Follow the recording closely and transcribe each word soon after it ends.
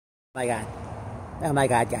My God. Oh my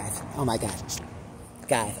God, guys. Oh my God.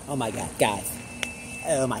 Guys. Oh my God. Guys.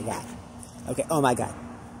 Oh my God. Okay. Oh my God.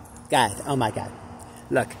 Guys. Oh my God.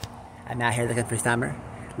 Look. I'm out here looking for summer.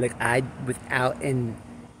 Look, I was out in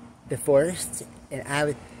the forest and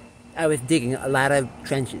I was digging a lot of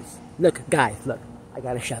trenches. Look, guys, look. I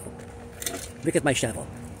got a shovel. Look at my shovel.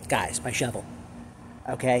 Guys, my shovel.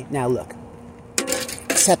 Okay? Now look.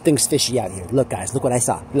 Something's fishy out here. Look, guys. Look what I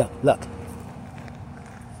saw. Look, look.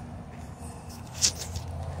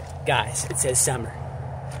 Guys, it says summer.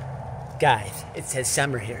 Guys, it says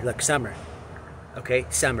summer here. Look, summer. Okay,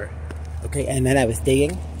 summer. Okay, and then I was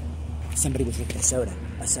digging. Somebody was drinking a soda.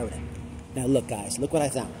 A soda. Now look, guys. Look what I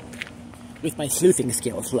found. With my sleuthing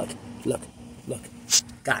skills. Look, look, look.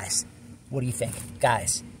 Guys, what do you think?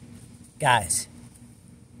 Guys, guys.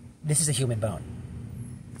 This is a human bone.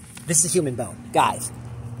 This is a human bone. Guys,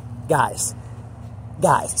 guys,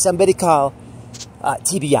 guys. Somebody call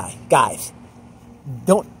TBI. Guys.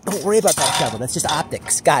 Don't worry about that shovel. That's just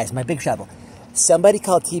optics. Guys, my big shovel. Somebody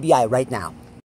call TBI right now.